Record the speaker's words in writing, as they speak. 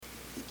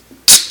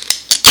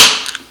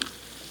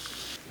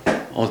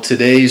On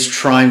today's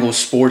Triangle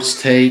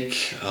Sports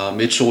Take,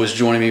 Mitchell is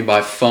joining me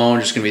by phone.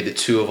 Just going to be the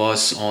two of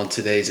us on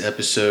today's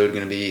episode.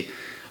 Going to be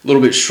a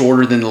little bit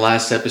shorter than the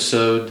last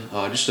episode.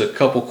 Just a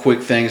couple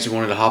quick things we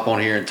wanted to hop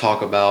on here and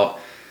talk about.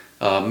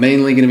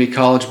 Mainly going to be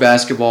college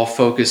basketball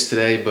focused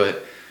today,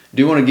 but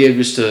do want to give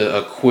just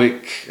a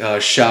quick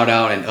shout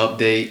out and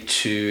update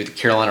to the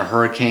Carolina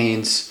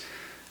Hurricanes.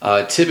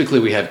 Typically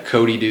we have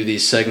Cody do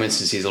these segments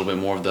since he's a little bit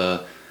more of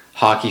the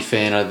hockey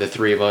fan out of the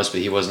three of us,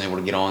 but he wasn't able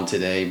to get on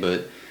today.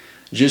 But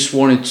just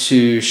wanted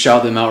to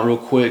shout them out real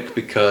quick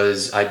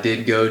because I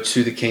did go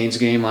to the Canes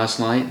game last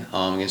night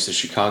against the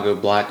Chicago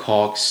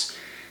Blackhawks.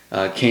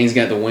 Canes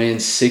got the win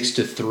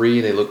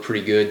 6-3. They looked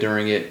pretty good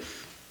during it.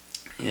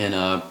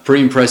 And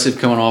pretty impressive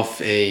coming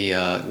off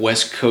a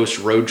West Coast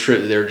road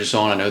trip that they were just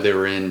on. I know they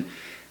were in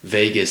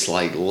Vegas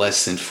like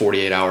less than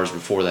 48 hours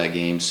before that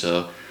game.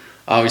 So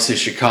obviously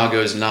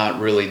Chicago's not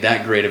really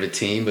that great of a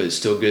team, but it's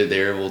still good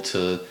they're able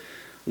to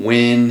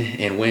win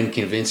and win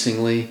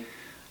convincingly.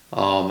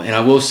 And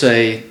I will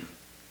say,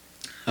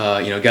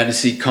 got to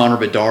see Connor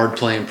Bedard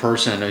play in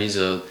person. I know he's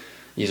a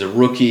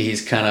rookie.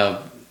 He's kind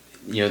of,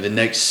 the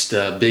next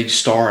big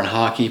star in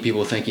hockey.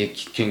 People think he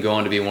can go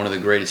on to be one of the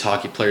greatest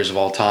hockey players of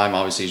all time.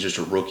 Obviously, he's just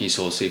a rookie,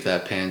 so we'll see if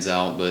that pans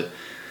out. But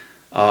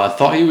I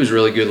thought he was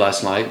really good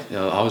last night.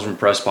 I was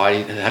impressed by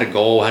it. He had a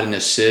goal, had an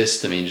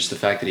assist. I mean, just the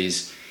fact that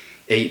he's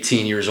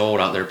 18 years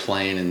old out there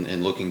playing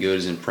and looking good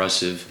is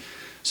impressive.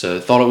 So I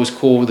thought it was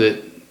cool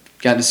that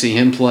got to see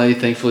him play.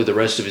 Thankfully, the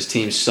rest of his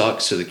team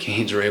sucks, so the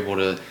Canes are able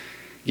to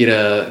get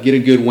a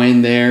good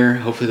win there.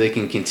 Hopefully, they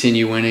can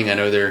continue winning. I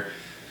know they're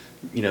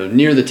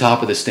near the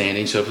top of the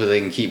standings, so hopefully they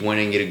can keep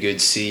winning, get a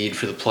good seed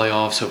for the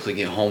playoffs. Hopefully,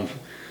 get home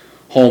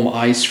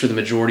ice for the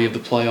majority of the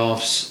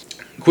playoffs.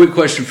 Quick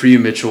question for you,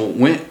 Mitchell.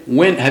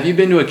 When have you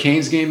been to a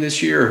Canes game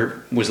this year,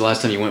 or was the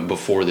last time you went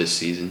before this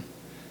season?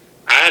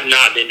 I have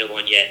not been to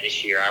one yet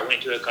this year. I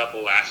went to a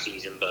couple last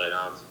season, but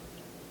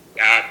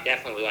I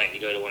definitely would like to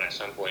go to one at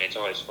some point. It's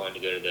always fun to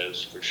go to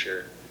those for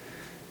sure.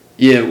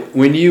 Yeah,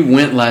 when you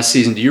went last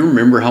season, do you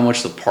remember how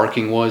much the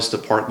parking was to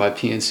park by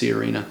PNC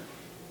Arena?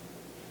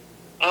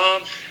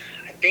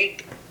 I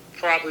think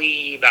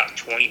probably about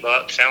 $20.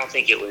 I don't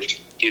think it was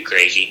too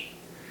crazy.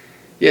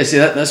 Yeah, see,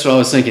 that's what I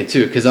was thinking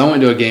too, because I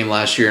went to a game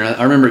last year, and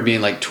I remember it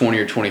being like $20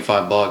 or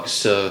 $25.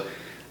 So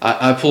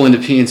I pull into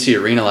PNC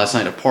Arena last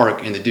night to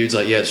park, and the dude's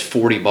like, yeah, it's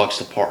 $40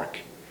 to park.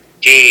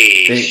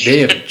 Jeez. They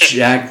have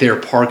jacked their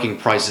parking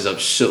prices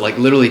up so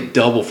literally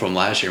double from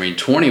last year. I mean,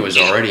 20 was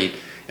already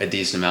a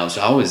decent amount.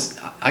 So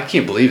I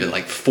can't believe it.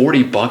 Like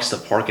 $40 to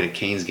park at a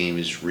Canes game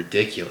is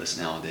ridiculous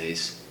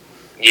nowadays.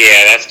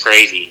 Yeah, that's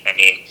crazy. I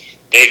mean,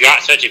 they've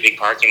got such a big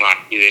parking lot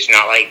too. It's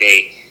not like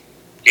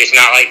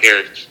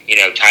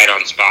they're tight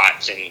on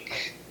spots and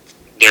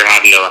they're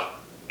having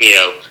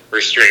to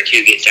restrict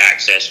who gets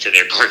access to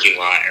their parking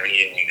lot or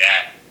anything like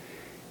that.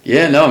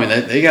 Yeah, no, I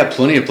mean they got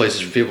plenty of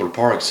places for people to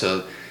park.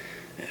 So.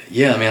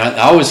 Yeah, I mean,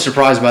 I was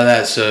surprised by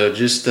that. So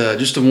just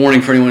a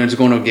warning for anyone who's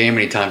going to a game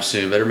anytime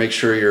soon. Better make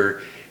sure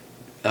you're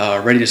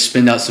ready to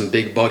spend out some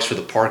big bucks for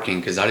the parking,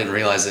 because I didn't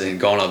realize it had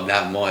gone up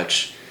that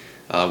much,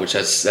 which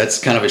that's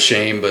kind of a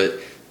shame.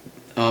 But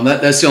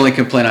that's the only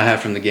complaint I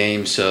have from the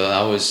game. So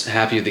I was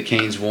happy the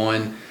Canes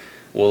won.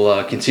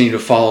 We'll continue to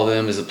follow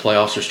them as the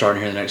playoffs are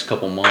starting here in the next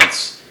couple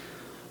months.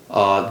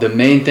 The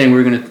main thing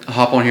we're going to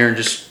hop on here and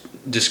just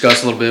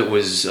discuss a little bit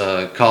was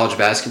college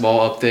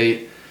basketball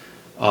update.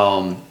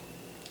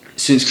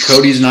 Since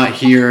Cody's not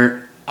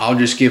here, I'll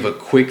just give a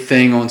quick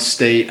thing on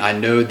state. I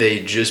know they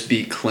just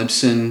beat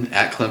Clemson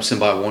at Clemson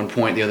by 1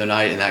 point the other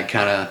night, and that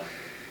kind of,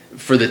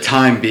 for the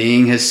time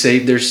being, has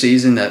saved their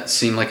season. That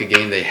seemed like a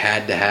game they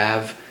had to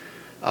have.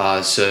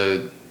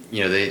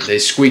 They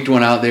squeaked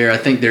one out there. I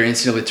think their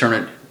NCAA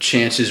tournament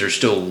chances are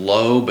still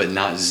low, but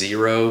not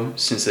zero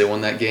since they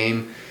won that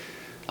game.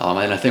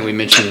 And I think we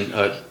mentioned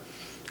a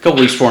couple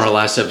weeks before in our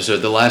last episode,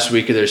 the last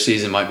week of their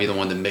season might be the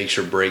one that makes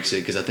or breaks it,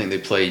 because I think they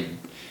played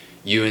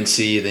UNC,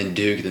 then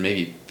Duke, then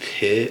maybe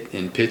Pitt,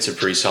 and Pitt's a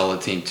pretty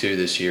solid team too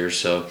this year,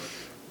 so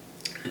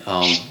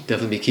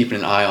definitely be keeping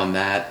an eye on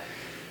that.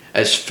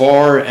 As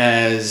far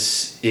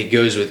as it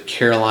goes with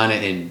Carolina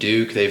and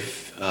Duke,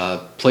 they've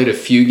played a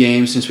few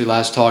games since we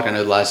last talked. I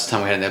know the last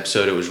time we had an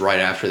episode, it was right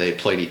after they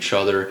played each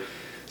other.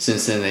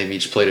 Since then, they've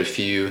each played a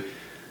few.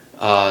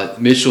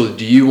 Mitchell,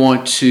 do you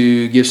want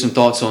to give some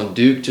thoughts on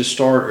Duke to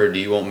start, or do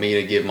you want me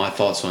to give my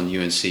thoughts on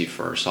UNC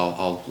first?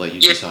 I'll let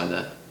you decide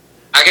that.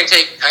 I can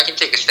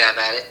take a stab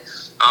at it.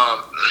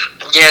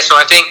 So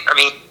I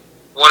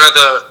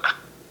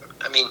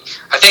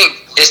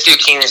think this Duke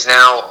team is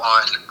now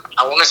on,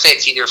 I want to say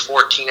it's either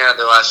 14 out of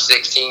their last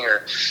 16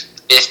 or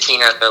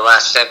 15 out of their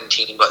last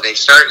 17, but they've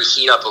started to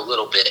heat up a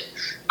little bit.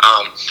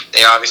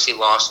 They obviously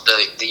lost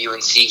the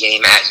UNC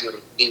game at UNC,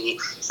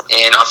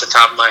 and off the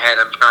top of my head,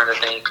 I'm trying to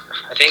think.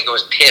 I think it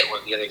was Pitt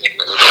was the other game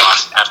that they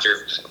lost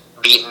after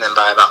beating them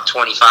by about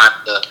 25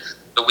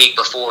 the week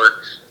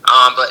before.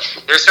 But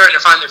they're starting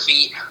to find their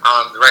feet.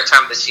 The right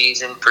time of the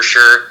season, for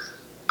sure.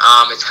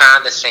 It's kind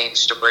of the same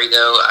story,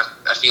 though.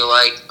 I feel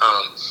like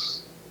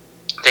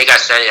I think I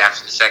said it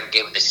after the second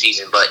game of the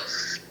season, but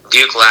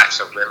Duke lacks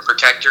a rim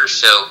protector,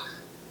 so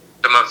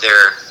some of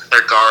their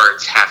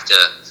guards have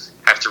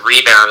to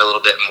rebound a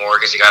little bit more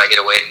because they got to get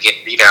away and get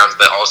rebounds,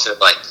 but also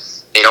like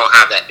they don't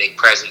have that big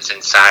presence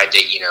inside to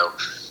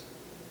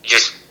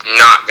just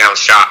knock down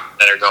shots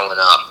that are going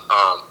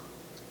up.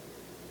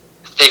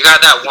 They've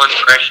got that one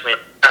freshman.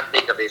 I can't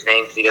think of his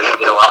name because he doesn't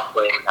get a lot of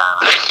playing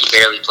time. He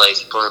barely plays.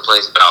 He only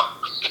plays about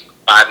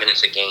 5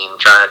 minutes a game. I'm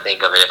trying to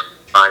think of it,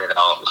 find it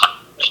out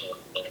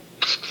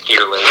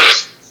here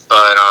later.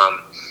 But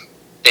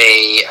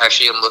they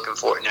actually, I'm looking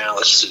for it now.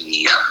 Let's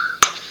see.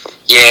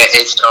 Yeah,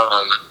 it's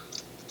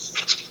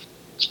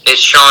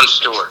Sean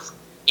Stewart.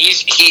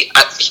 He's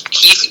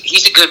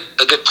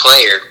a good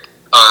player.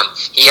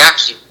 He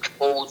actually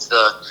holds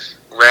the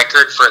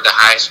record for the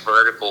highest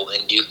vertical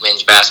in Duke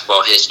men's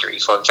basketball history.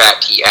 Fun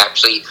fact, he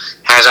actually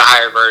has a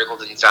higher vertical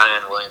than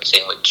Zion Williamson,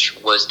 which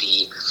was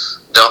the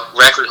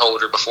record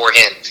holder before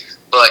him.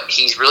 But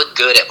he's really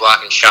good at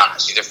blocking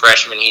shots. He's a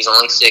freshman. He's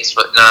only 6'9".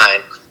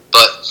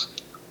 But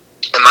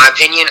in my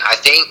opinion, I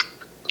think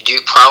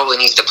Duke probably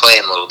needs to play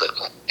him a little bit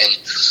more. And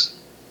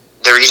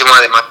the reason why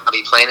they might not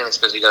be playing him is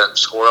because he doesn't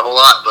score a whole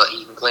lot, but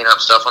he can clean up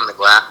stuff on the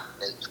glass.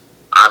 And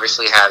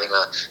obviously having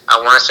I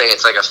want to say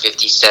it's like a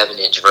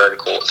 57-inch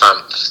vertical, if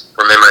I'm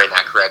remembering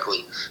that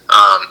correctly.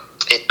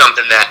 It's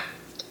something that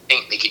I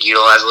think they could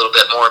utilize a little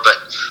bit more,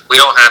 but we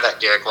don't have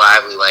that Derek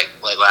Lively like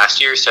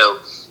last year,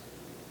 so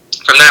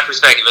from that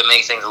perspective, it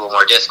makes things a little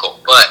more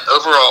difficult. But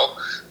overall,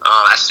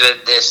 I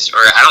said this, or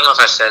I don't know if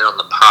I said it on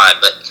the pod,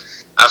 but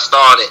I've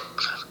thought it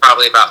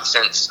probably about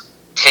since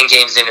 10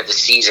 games into the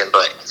season,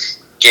 but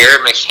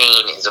Jared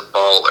McCain is a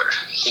baller.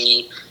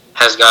 He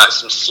has got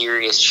some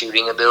serious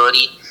shooting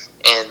ability,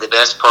 and the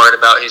best part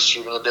about his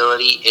shooting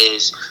ability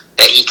is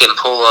that he can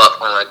pull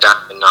up on a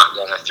dime and knock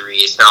down a three.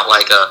 It's not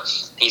like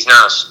he's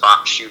not a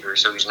spot shooter,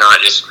 so he's not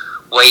just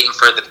waiting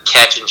for the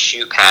catch and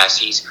shoot pass.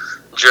 He's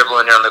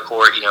dribbling down the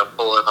court,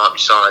 pulling up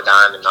just on a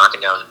dime and knocking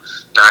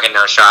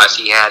down shots.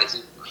 He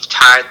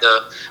tied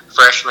the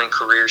freshman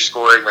career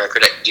scoring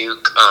record at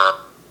Duke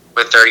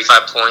with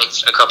 35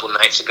 points a couple of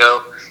nights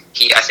ago.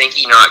 I think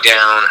he knocked down,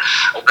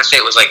 I want to say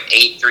it was like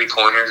 8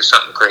 3-pointers or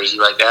something crazy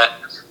like that.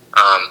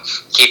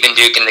 Keeping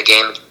Duke in the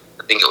game,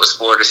 I think it was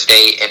Florida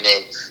State, and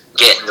then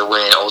getting the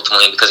win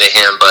ultimately because of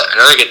him. But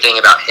another good thing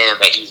about him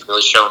that he's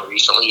really shown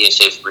recently is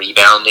his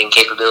rebounding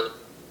capability.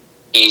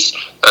 He's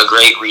a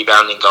great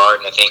rebounding guard,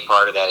 and I think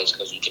part of that is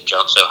because he can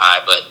jump so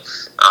high. But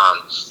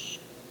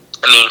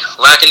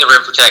lacking the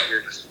rim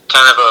protector,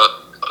 kind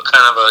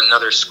of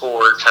another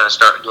score kind of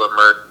starting to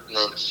emerge. And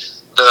then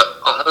the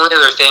only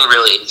other thing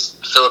really is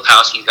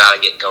Filipowski's got to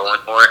get going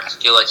more. I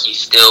feel like he's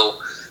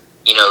still,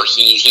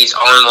 he's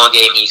on one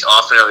game, he's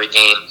off another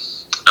game,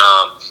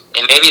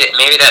 and maybe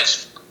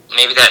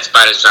that's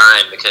by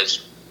design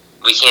because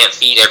we can't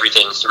feed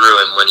everything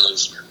through him when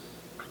he's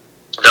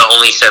the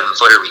only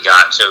 7-footer we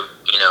got. So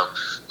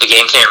the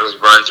game can't really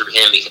run through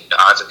him because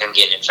the odds of him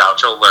getting in foul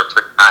trouble are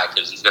pretty high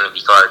because he's going to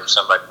be guarding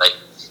somebody like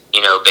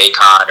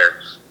Baycott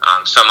or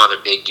some other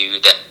big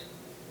dude that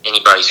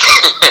anybody's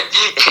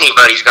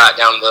got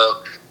down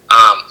low.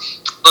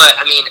 But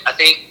I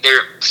think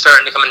they're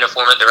starting to come into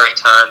form at the right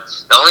time.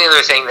 The only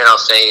other thing that I'll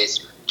say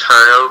is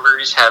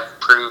turnovers have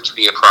proved to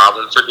be a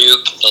problem for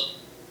Duke. And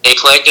they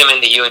plagued them in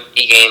the UNC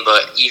game,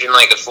 but even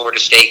like the Florida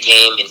State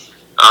game and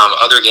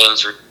other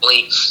games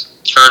recently,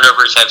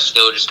 turnovers have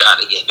still just got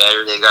to get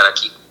better. They got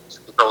to keep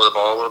control of the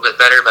ball a little bit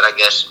better. But I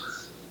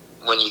guess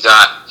when you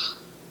got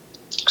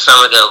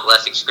some of the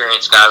less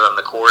experienced guys on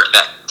the court,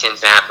 that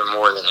tends to happen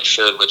more than it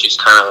should, which is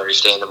kind of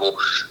understandable.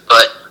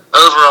 But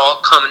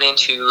overall, coming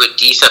into a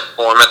decent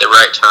form at the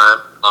right time.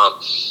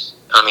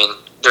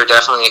 They're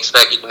definitely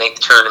expected to make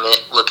the tournament,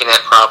 looking at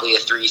probably a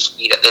 3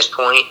 seed at this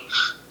point.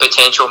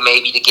 Potential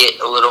maybe to get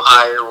a little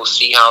higher. We'll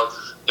see how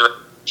the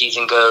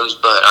season goes,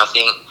 but I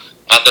think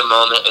at the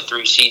moment a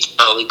 3 seed's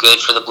probably good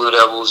for the Blue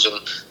Devils,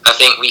 and I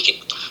think we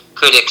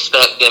could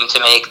expect them to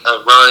make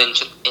a run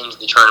into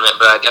the tournament,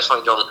 but I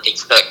definitely don't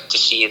expect to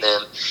see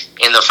them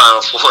in the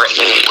Final Four at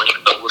any point,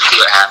 but we'll see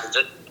what happens.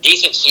 A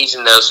decent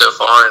season, though, so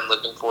far, and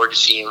looking forward to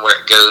seeing where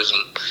it goes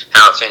and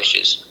how it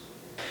finishes.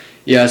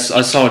 Yes,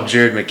 I saw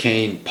Jared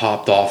McCain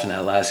popped off in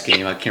that last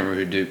game. I can't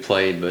remember who Duke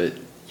played, but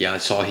yeah, I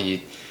saw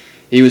he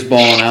was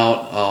balling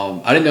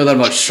out. I didn't know that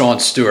about Sean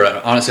Stewart.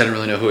 Honestly, I didn't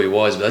really know who he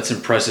was, but that's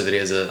impressive that he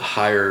has a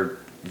higher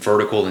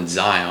vertical than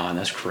Zion.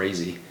 That's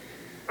crazy.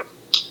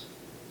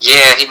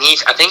 Yeah,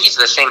 I think he's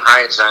the same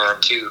height as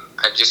Zion, too.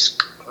 I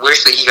just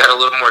wish that he got a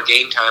little more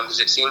game time because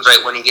it seems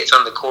like when he gets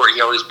on the court, he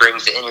always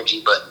brings the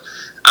energy, but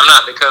I'm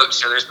not the coach,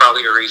 so there's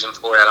probably a reason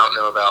for it I don't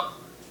know about.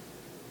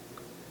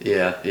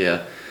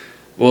 Yeah.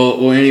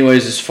 Well,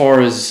 anyways, as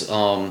far as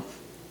kind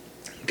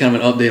of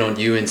an update on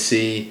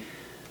UNC,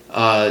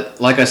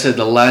 like I said,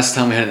 the last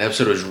time we had an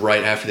episode was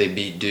right after they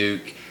beat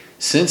Duke.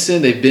 Since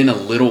then, they've been a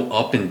little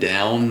up and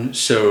down,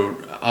 so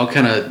I'll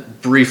kind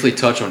of briefly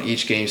touch on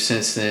each game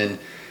since then.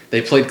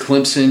 They played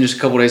Clemson just a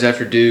couple days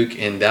after Duke,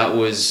 and that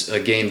was a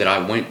game that I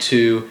went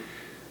to.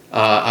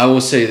 I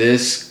will say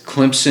this,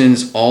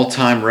 Clemson's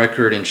all-time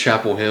record in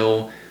Chapel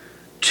Hill,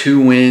 2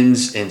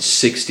 wins and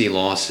 60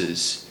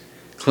 losses.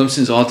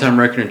 Clemson's all-time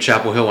record in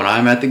Chapel Hill when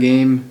I'm at the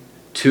game,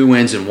 2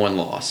 wins and 1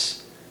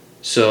 loss.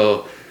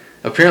 So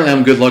apparently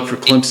I'm good luck for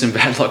Clemson,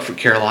 bad luck for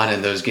Carolina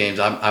in those games.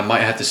 I might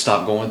have to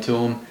stop going to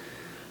them.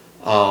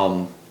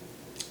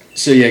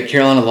 So, yeah,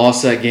 Carolina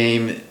lost that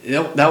game.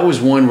 That was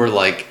one where,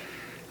 like,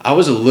 I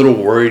was a little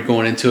worried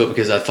going into it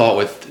because I thought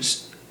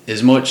with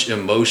as much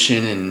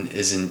emotion and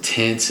as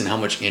intense and how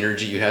much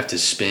energy you have to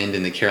spend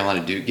in the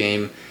Carolina-Duke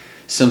game,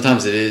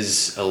 sometimes it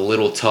is a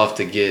little tough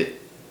to get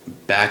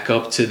back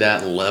up to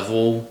that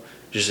level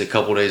just a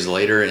couple days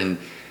later. And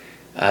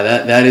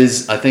that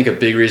is, I think, a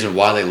big reason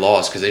why they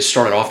lost, because they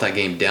started off that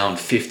game down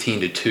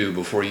 15-2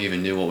 before you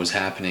even knew what was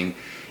happening.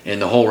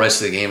 And the whole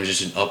rest of the game was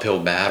just an uphill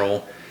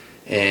battle.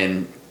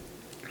 And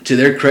to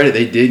their credit,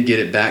 they did get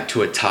it back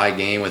to a tie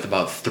game with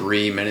about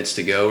 3 minutes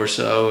to go or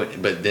so,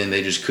 but then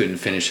they just couldn't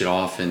finish it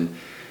off. And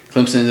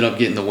Clemson ended up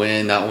getting the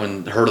win. That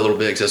one hurt a little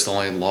bit because that's the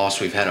only loss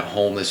we've had at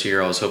home this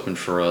year. I was hoping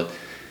for a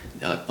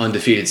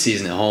undefeated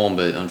season at home,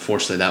 but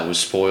unfortunately that was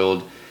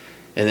spoiled.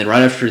 And then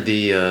right after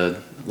the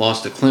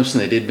loss to Clemson,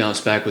 they did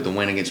bounce back with the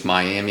win against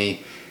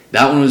Miami.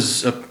 That one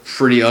was a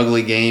pretty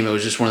ugly game. It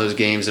was just one of those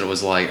games that it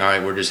was like, all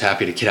right, we're just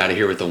happy to get out of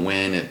here with a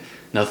win.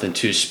 Nothing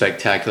too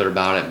spectacular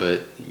about it,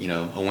 but, you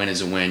know, a win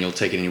is a win. You'll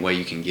take it any way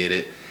you can get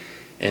it.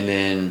 And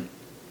then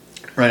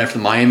right after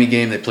the Miami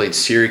game, they played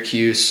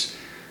Syracuse.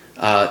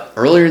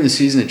 Earlier in the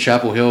season at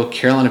Chapel Hill,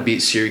 Carolina beat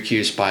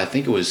Syracuse by, I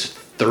think it was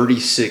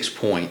 36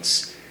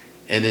 points.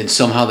 And then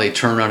somehow they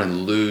turn around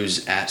and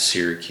lose at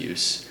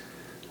Syracuse.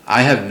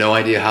 I have no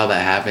idea how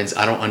that happens.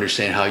 I don't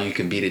understand how you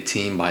can beat a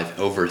team by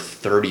over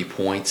 30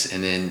 points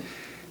and then,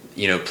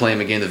 you know, play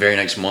them again the very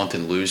next month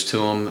and lose to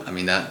them. I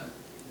mean,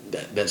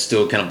 that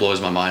still kind of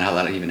blows my mind how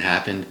that even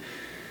happened.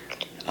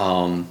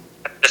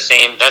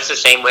 That's the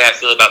same way I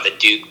feel about the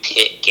Duke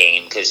Pitt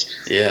game, because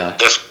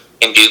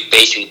Duke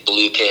basically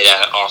blew Pitt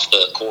off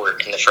the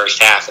court in the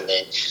first half, and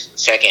then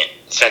second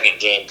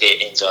game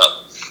Pitt ends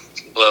up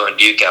blowing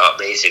Duke out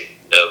basically.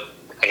 So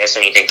I guess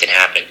anything can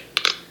happen.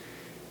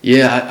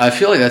 Yeah, I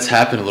feel like that's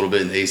happened a little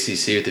bit in the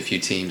ACC with a few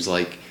teams.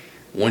 Like,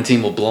 one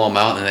team will blow them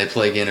out, and then they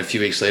play again a few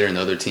weeks later, and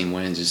the other team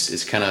wins.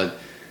 It's kind of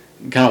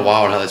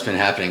wild how that's been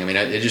happening. I mean,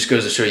 it just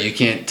goes to show you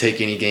can't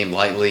take any game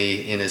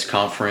lightly in this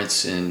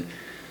conference. And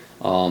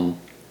I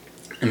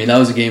mean, that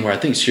was a game where I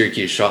think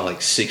Syracuse shot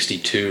like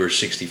 62 or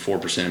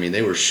 64%. I mean,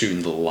 they were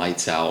shooting the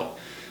lights out.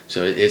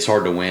 So it's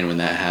hard to win when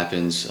that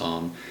happens.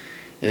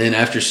 And then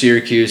after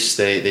Syracuse,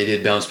 they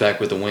did bounce back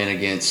with a win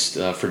against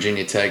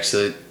Virginia Tech.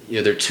 So, you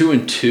know, they're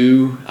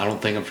 2-2. I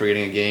don't think I'm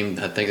forgetting a game.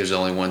 I think there's the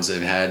only ones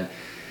they've had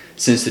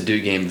since the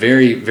Duke game.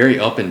 Very, very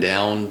up and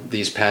down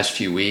these past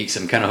few weeks.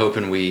 I'm kind of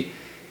hoping we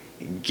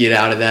get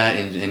out of that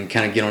and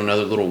kind of get on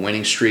another little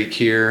winning streak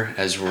here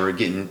as we're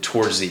getting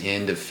towards the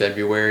end of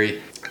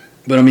February.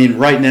 But, I mean,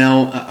 right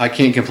now, I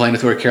can't complain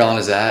with where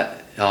Carolina's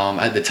at.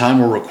 At the time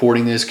we're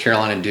recording this,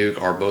 Carolina and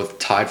Duke are both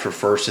tied for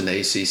first in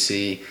the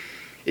ACC.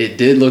 It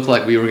did look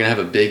like we were going to have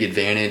a big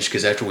advantage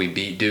because after we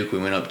beat Duke, we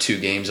went up 2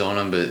 games on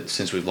them. But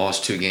since we've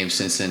lost 2 games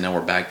since then, now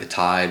we're back to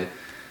tied.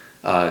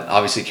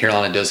 Obviously,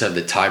 Carolina does have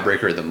the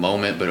tiebreaker at the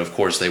moment, but, of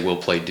course, they will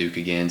play Duke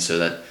again. So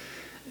that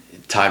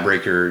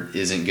tiebreaker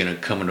isn't going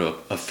to come into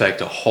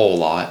effect a whole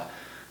lot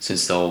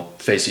since they'll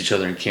face each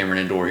other in Cameron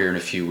Indoor here in a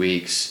few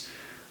weeks.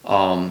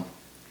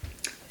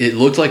 It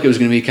looked like it was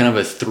going to be kind of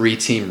a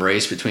 3-team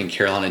race between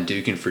Carolina,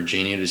 Duke, and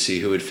Virginia to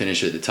see who would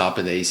finish at the top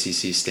of the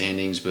ACC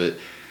standings. But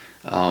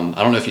I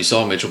don't know if you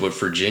saw, Mitchell, but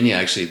Virginia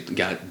actually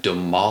got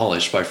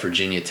demolished by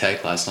Virginia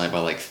Tech last night by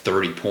like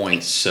 30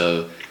 points.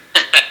 So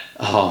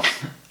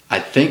I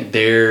think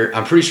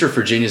I'm pretty sure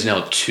Virginia's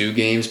now 2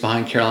 games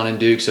behind Carolina and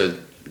Duke. So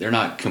they're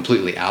not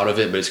completely out of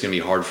it, but it's going to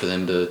be hard for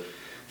them to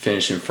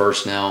finish in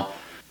first now.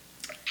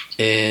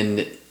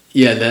 And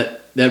yeah,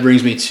 that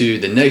brings me to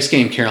the next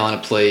game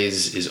Carolina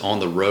plays is on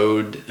the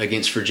road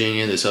against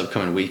Virginia this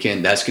upcoming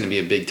weekend. That's going to be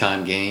a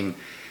big-time game.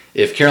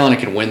 If Carolina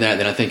can win that,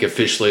 then I think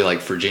officially like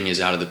Virginia's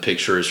out of the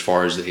picture as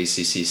far as the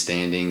ACC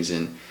standings.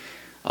 And,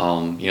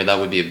 you know, that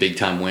would be a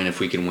big-time win if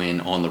we can win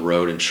on the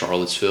road in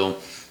Charlottesville.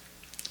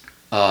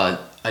 I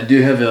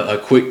do have a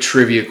quick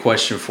trivia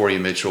question for you,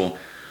 Mitchell.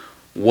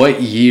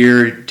 What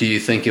year do you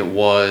think it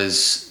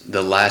was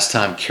the last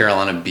time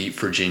Carolina beat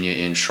Virginia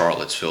in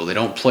Charlottesville? They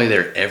don't play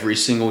there every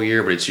single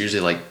year, but it's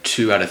usually like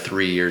 2 out of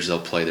 3 years they'll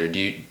play there.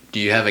 Do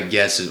you have a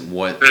guess at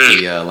what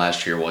the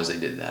last year was they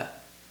did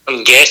that?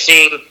 I'm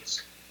guessing.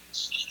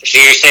 So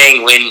you're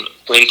saying when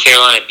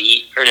Carolina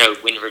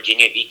when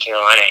Virginia beat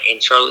Carolina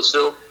in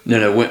Charlottesville?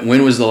 No.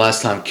 When was the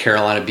last time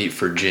Carolina beat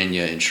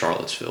Virginia in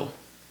Charlottesville?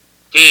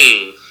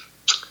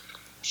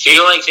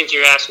 Feel like since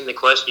you're asking the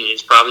question,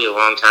 it's probably a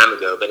long time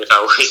ago. But if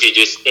I was to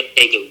just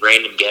take a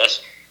random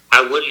guess,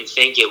 I wouldn't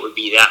think it would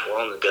be that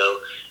long ago.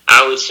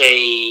 I would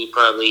say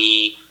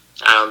probably,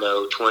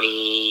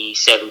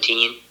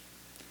 2017.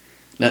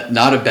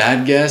 Not a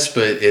bad guess,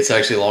 but it's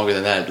actually longer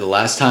than that. The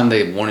last time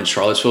they won in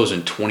Charlottesville was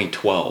in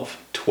 2012,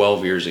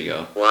 12 years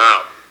ago.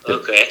 Wow.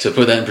 Okay. To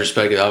put that in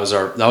perspective, that was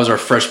our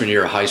freshman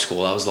year of high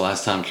school. That was the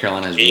last time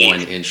Carolina has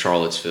won in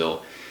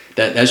Charlottesville.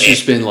 That's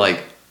just been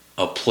like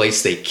a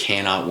place they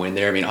cannot win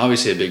there. I mean,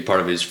 obviously a big part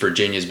of it is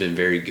Virginia's been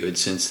very good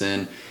since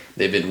then.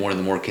 They've been one of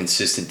the more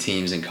consistent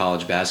teams in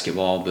college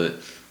basketball. But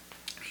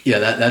yeah,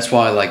 that's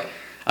why like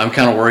I'm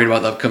kind of worried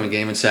about the upcoming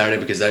game on Saturday,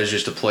 because that is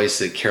just a place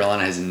that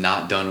Carolina has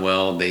not done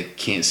well. They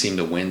can't seem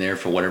to win there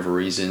for whatever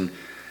reason.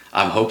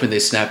 I'm hoping they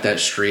snap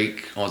that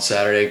streak on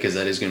Saturday, because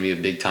that is going to be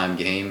a big-time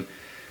game.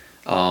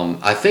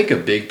 I think a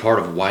big part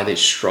of why they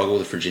struggle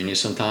with Virginia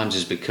sometimes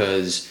is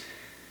because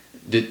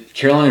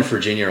Carolina and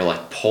Virginia are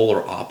like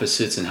polar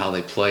opposites in how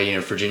they play. You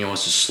know, Virginia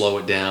wants to slow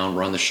it down,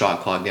 run the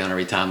shot clock down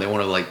every time. They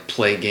want to like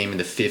play a game in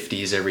the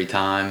 50s every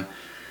time,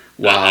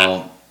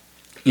 while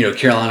you know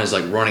Carolina's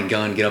like run and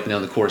gun, get up and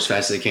down the court as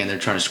fast as they can. They're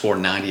trying to score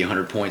 90,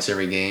 100 points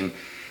every game,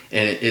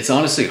 and it's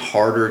honestly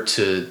harder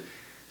to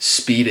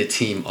speed a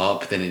team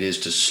up than it is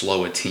to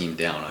slow a team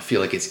down. I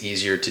feel like it's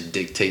easier to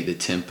dictate the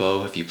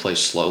tempo if you play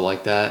slow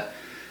like that.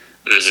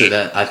 So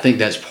that I think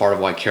that's part of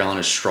why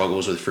Carolina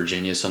struggles with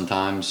Virginia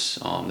sometimes.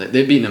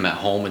 They've beaten them at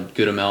home a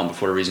good amount, but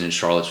for whatever reason in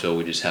Charlottesville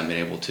we just haven't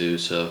been able to.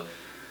 So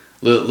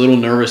little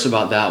nervous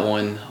about that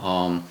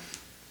one.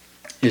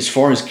 As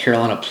far as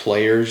Carolina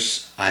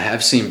players, I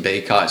have seen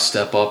Baycott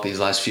step up these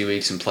last few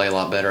weeks and play a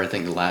lot better. I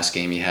think the last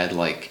game he had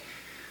like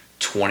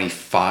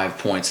 25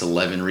 points,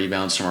 11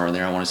 rebounds, somewhere in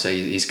there. I want to say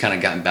he's kind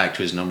of gotten back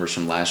to his numbers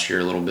from last year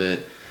a little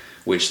bit,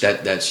 which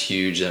that's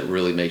huge. That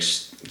really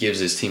gives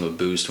his team a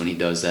boost when he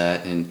does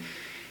that. And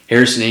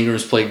Harrison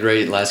Ingram's played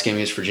great. Last game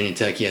against Virginia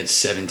Tech, he had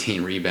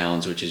 17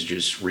 rebounds, which is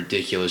just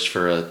ridiculous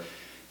for a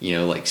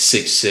like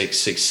 6'6",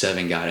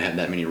 6'7" guy to have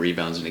that many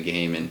rebounds in a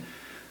game. And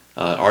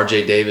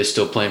R.J. Davis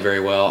still playing very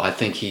well. I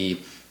think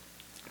he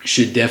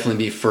should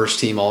definitely be first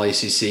team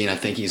All-ACC, and I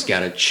think he's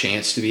got a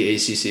chance to be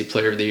ACC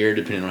Player of the Year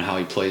depending on how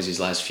he plays these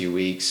last few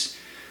weeks.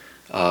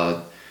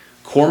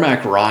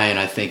 Cormac Ryan,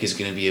 I think, is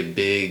going to be a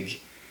big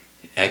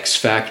X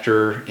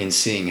factor in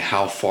seeing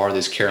how far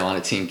this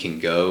Carolina team can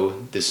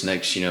go this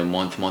next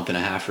month and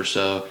a half or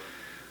so,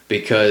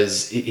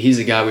 because he's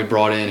a guy we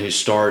brought in who's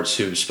supposed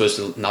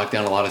to knock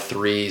down a lot of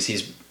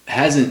threes.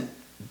 Hasn't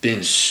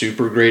been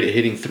super great at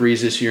hitting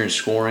threes this year and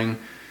scoring.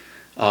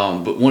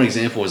 But one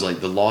example was like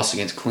the loss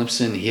against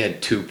Clemson. He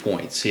had 2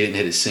 points. He didn't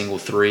hit a single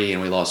three,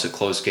 and we lost a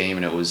close game.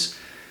 And it was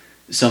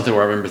something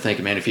where I remember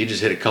thinking, man, if he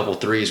just hit a couple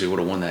threes, we would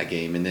have won that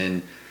game. And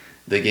then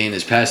the game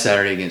this past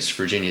Saturday against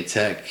Virginia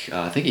Tech,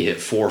 I think he hit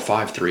 4 or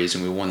 5 threes,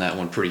 and we won that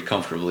one pretty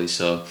comfortably.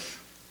 So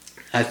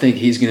I think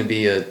he's going to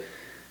be a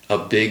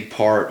big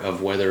part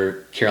of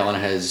whether Carolina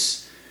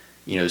has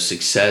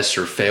success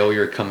or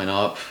failure coming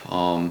up.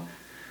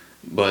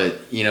 But,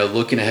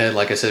 looking ahead,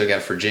 like I said, we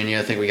got Virginia.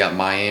 I think we got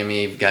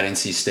Miami. We've got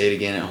NC State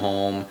again at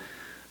home.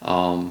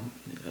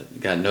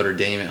 Got Notre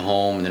Dame at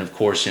home. And then, of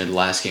course, the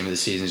last game of the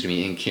season is going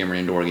to be in Cameron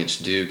Indoor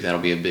against Duke.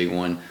 That'll be a big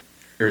one.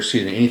 Or,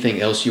 excuse me,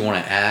 anything else you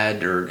want to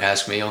add or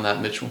ask me on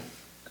that, Mitchell?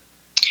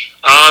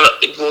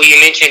 Well, you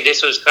mentioned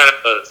this was kind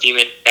of a few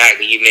minutes back,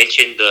 but you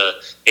mentioned the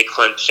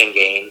Clemson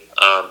game.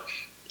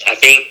 I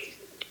think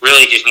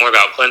really just more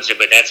about Clemson,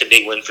 but that's a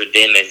big win for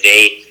them as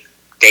they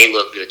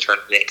look to the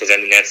tournament, because,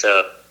 that's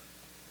a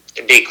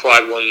big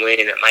quad one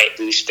win, and it might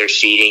boost their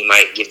seeding,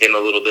 might give them a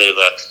little bit of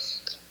a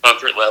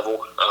comfort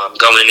level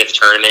going into the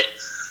tournament.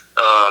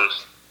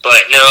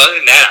 But no, other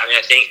than that,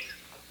 I think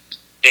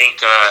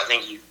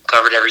you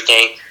covered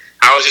everything.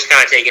 I was just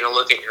kind of taking a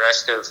look at the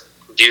rest of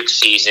Duke's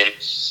season.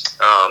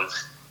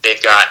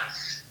 They've got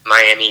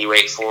Miami,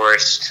 Wake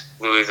Forest,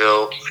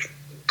 Louisville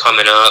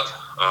coming up.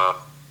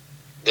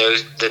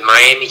 The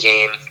Miami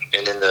game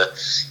and then the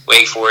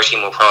Wake Forest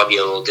game will probably be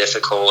a little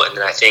difficult, and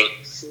then I think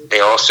they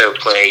also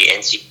play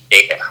NC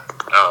State at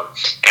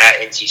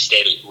NC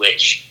State,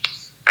 which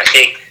I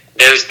think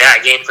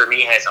that game for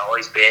me has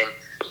always been,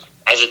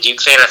 as a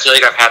Duke fan, I feel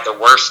like I've had the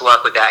worst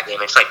luck with that game.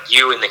 It's like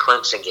you in the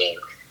Clemson game.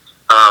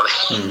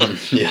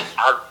 Yeah.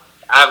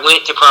 I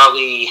went to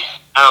probably,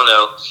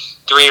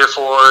 3 or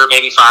 4,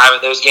 maybe 5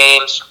 of those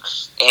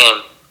games,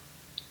 and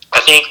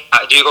I think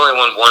Duke only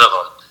won one of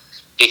them,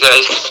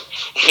 because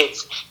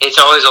it's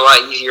always a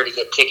lot easier to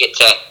get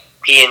tickets at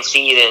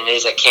PNC than it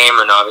is at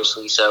Cameron,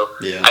 obviously. So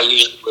yeah. I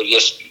usually would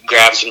just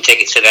grab some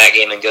tickets to that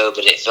game and go,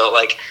 but it felt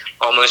like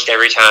almost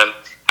every time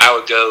I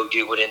would go,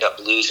 Duke would end up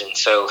losing.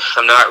 So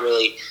I'm not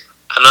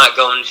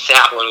going to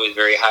that one with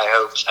very high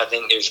hopes. I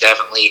think there's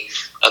definitely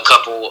a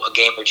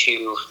game or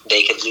two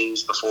they could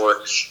lose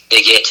before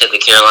they get to the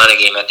Carolina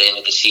game at the end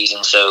of the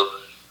season. So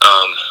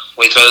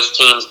with both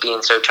teams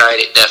being so tight,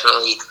 it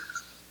definitely,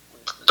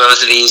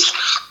 both of these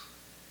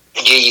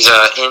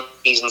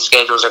in-season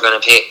schedules are going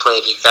to play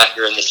a big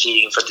factor in the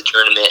seeding for the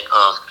tournament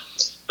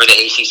for the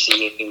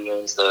ACC, who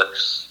wins the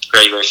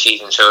regular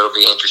season. So it'll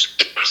be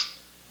interesting.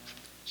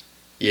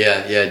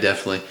 Yeah,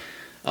 definitely.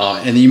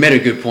 And you made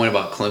a good point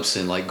about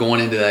Clemson. Like, going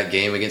into that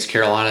game against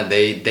Carolina,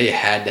 they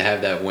had to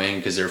have that win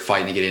because they're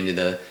fighting to get into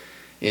the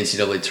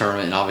NCAA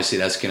tournament, and obviously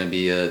that's going to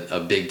be a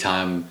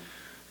big-time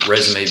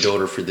resume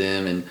builder for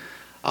them. And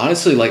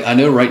honestly, like, I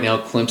know right now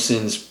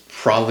Clemson's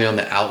probably on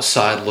the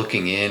outside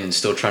looking in and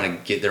still trying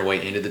to get their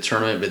way into the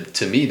tournament, but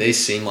to me they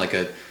seem like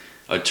a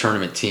a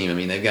tournament team. I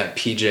mean, they've got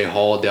P.J.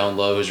 Hall down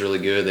low who's really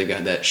good. They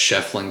got that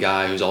Shefflin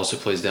guy who's also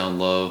plays down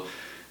low.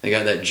 They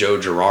got that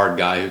Joe Girard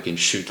guy who can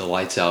shoot the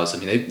lights out. I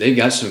mean, they've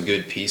got some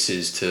good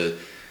pieces to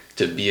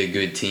be a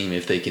good team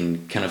if they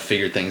can kind of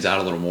figure things out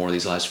a little more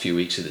these last few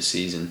weeks of the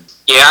season.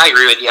 Yeah, I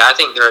agree with you. I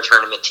think they're a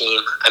tournament team.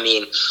 I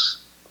mean,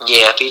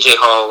 yeah, P.J.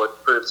 Hall would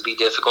prove to be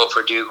difficult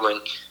for Duke when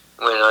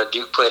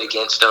Duke played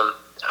against them.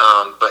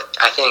 But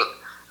I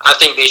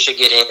think they should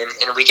get in,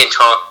 and we can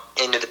talk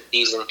into the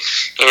season,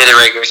 into the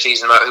regular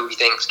season about who we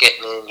think's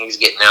getting in, who's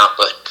getting out.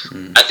 But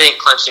I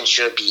think Clemson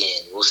should be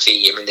in. We'll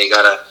see. I mean, they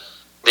gotta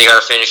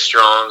finish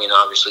strong, and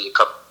obviously a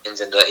couple wins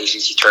in the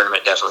ACC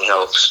tournament definitely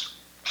helps.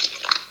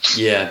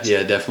 Yeah,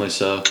 definitely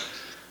so.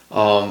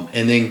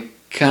 And then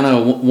kind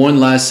of one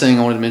last thing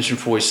I wanted to mention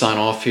before we sign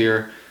off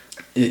here.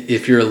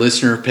 If you're a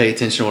listener, pay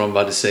attention to what I'm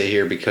about to say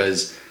here,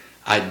 because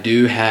I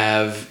do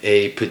have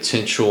a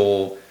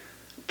potential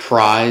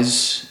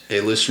prize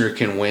a listener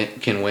can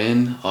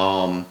win.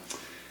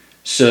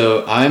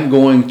 So I'm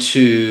going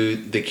to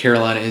the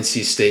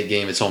Carolina-NC State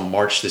game. It's on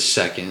March the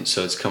 2nd,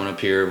 so it's coming up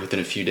here within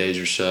a few days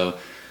or so.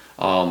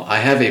 I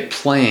have a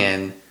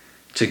plan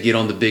to get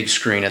on the big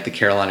screen at the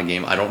Carolina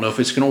game. I don't know if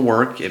it's going to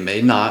work. It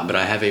may not, but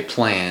I have a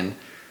plan.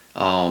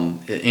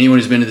 Anyone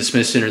who's been to the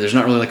Smith Center, there's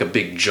not really like a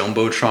big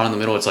jumbotron in the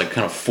middle. It's like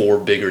kind of 4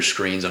 bigger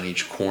screens on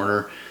each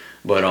corner.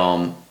 But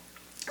I'm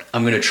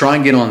going to try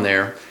and get on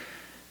there.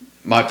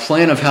 My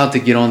plan of how to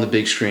get on the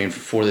big screen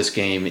for this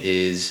game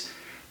is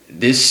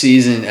this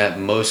season at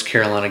most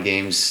Carolina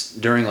games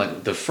during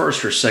like the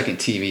first or second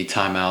TV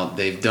timeout,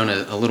 they've done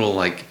a little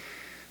like,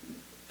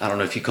 I don't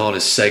know if you call it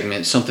a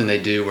segment, something they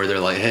do where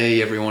they're like,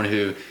 hey, everyone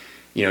who,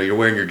 you're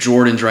wearing your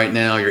Jordans right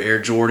now, your Air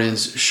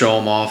Jordans, show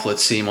them off.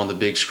 Let's see them on the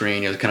big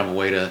screen. It's kind of a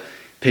way to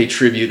pay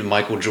tribute to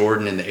Michael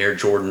Jordan and the Air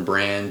Jordan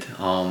brand.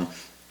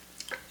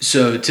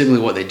 So typically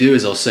what they do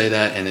is they'll say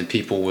that, and then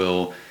people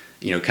will,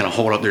 kind of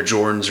hold up their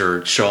Jordans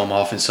or show them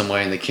off in some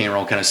way, and the camera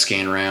will kind of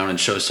scan around and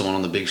show someone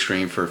on the big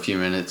screen for a few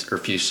minutes or a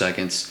few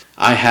seconds.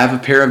 I have a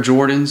pair of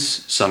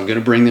Jordans, so I'm going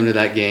to bring them to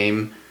that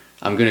game.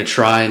 I'm going to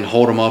try and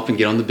hold them up and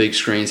get on the big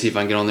screen, see if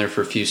I can get on there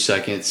for a few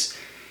seconds.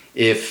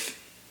 If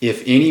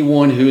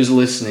anyone who is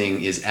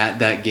listening is at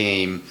that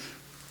game,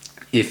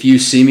 if you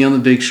see me on the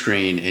big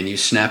screen and you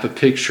snap a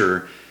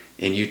picture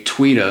and you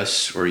tweet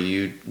us or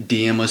you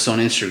DM us on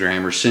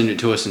Instagram or send it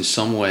to us in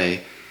some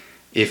way,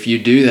 if you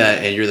do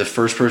that and you're the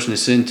first person to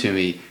send to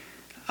me,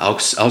 I'll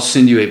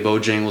send you a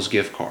Bojangles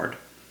gift card.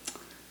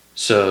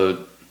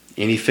 So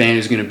any fan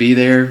who's going to be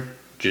there,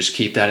 just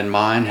keep that in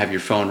mind. Have your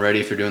phone ready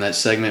if you're doing that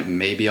segment.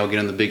 Maybe I'll get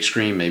on the big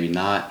screen, maybe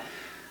not.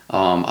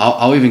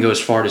 I'll even go as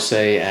far to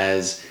say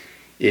as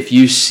if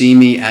you see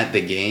me at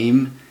the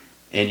game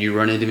and you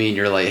run into me and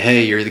you're like,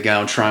 hey, you're the guy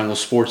on Triangle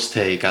Sports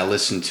Take, I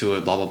listened to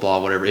it, blah, blah,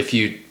 blah, whatever. If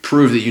you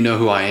prove that you know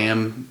who I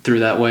am through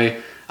that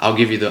way, I'll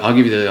give you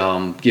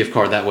the gift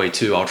card that way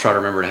too. I'll try to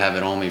remember to have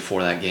it on me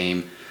for that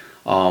game.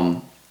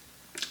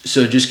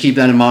 So just keep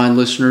that in mind,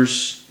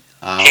 listeners.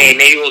 Hey,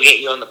 maybe we'll get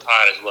you on the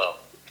pod as well.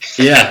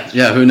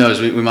 Yeah, who knows?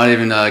 We might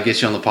even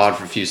get you on the pod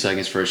for a few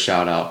seconds for a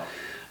shout-out.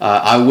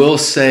 I will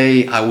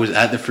say I was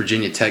at the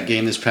Virginia Tech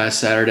game this past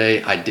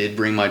Saturday. I did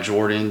bring my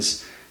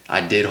Jordans.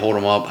 I did hold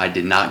them up. I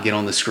did not get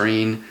on the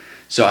screen.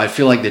 So I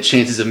feel like the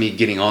chances of me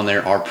getting on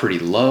there are pretty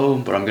low,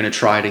 but I'm going to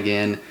try it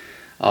again.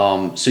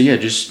 So yeah,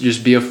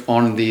 just be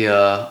on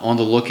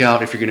the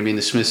lookout if you're going to be in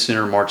the Smith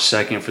Center March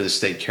 2nd for the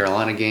State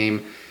Carolina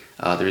game.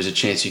 There is a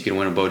chance you can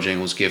win a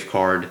Bojangles gift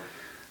card.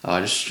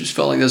 Just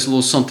felt like that's a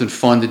little something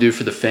fun to do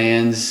for the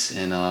fans,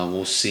 and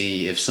we'll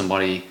see if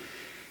somebody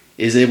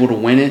is able to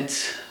win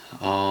it.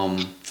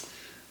 But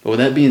with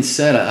that being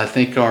said, I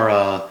think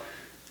our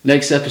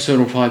next episode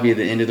will probably be at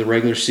the end of the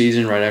regular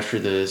season, right after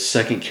the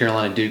second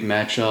Carolina-Duke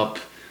matchup.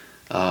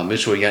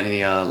 Mitchell, you got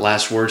any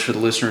last words for the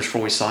listeners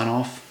before we sign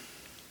off?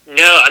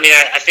 No, I mean,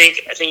 I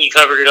think you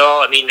covered it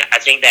all. I mean, I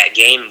think that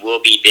game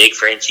will be big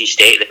for NC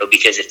State, though,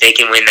 because if they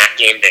can win that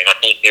game, then I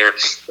think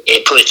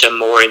it puts them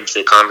more into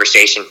the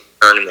conversation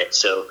tournament.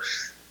 So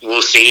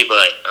we'll see,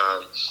 but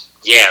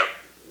yeah,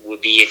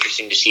 would be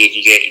interesting to see if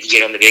you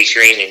get on the big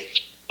screen and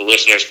the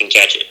listeners can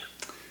catch it.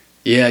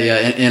 Yeah,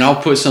 and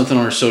I'll put something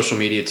on our social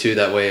media too.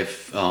 That way,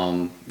 if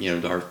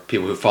our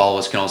people who follow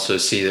us can also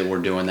see that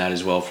we're doing that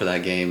as well for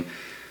that game.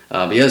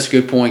 But yeah, that's a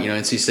good point.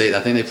 NC State,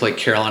 I think they played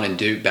Carolina and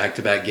Duke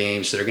back-to-back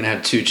games, so they're going to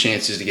have 2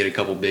 chances to get a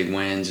couple big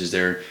wins as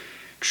they're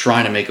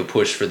trying to make a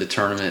push for the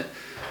tournament.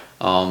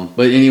 But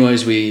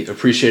anyways, we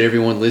appreciate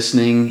everyone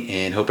listening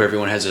and hope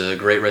everyone has a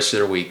great rest of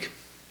their week.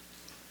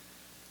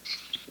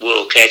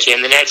 We'll catch you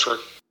in the next one.